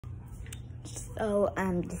So,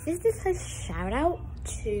 this is just a shout out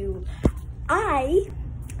to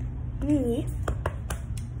me,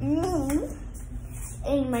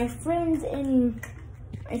 and my friends, and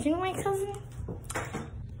I think my cousin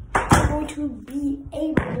are going to be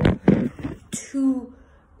able to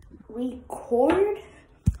record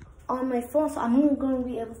on my phone. So I'm going to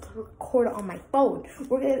be able to record on my phone.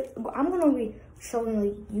 I'm going to be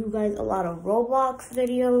showing you guys a lot of Roblox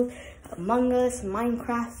videos, Among Us,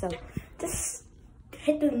 Minecraft. So just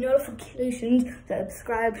hit the notifications,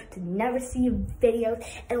 subscribe to never see videos,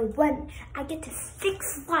 and when I get to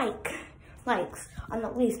 6 likes on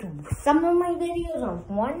at least some of my videos on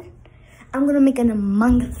one, I'm gonna make an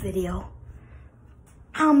Among Us video.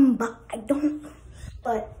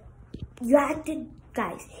 But you have to,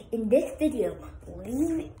 guys, in this video,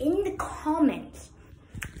 leave in the comments,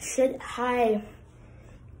 should I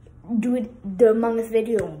do the Among Us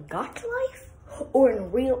video in Gacha Life or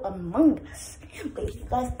in Real Among Us? But if you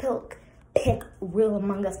guys pick Real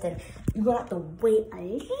Among Us, then you're gonna have to wait a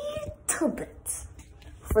little bit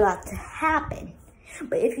for that to happen.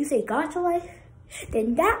 But if you say Gacha Life,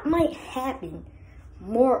 then that might happen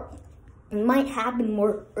more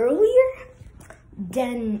earlier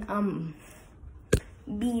than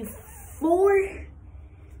before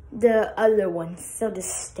the other ones. So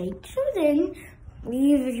just stay tuned in.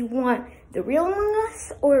 Leave if you want the Real Among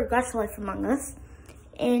Us or Gacha Life Among Us,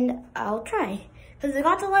 and I'll try. Because the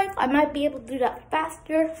Gacha Life, I might be able to do that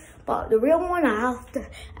faster, but the real one, I have to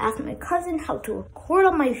ask my cousin how to record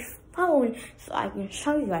on my phone so I can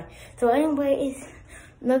show you guys. So anyways,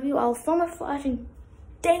 love you all so much for watching.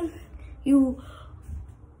 Thank you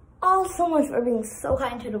all so much for being so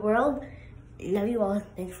kind to the world. Love you all.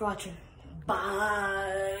 Thanks for watching.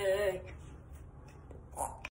 Bye.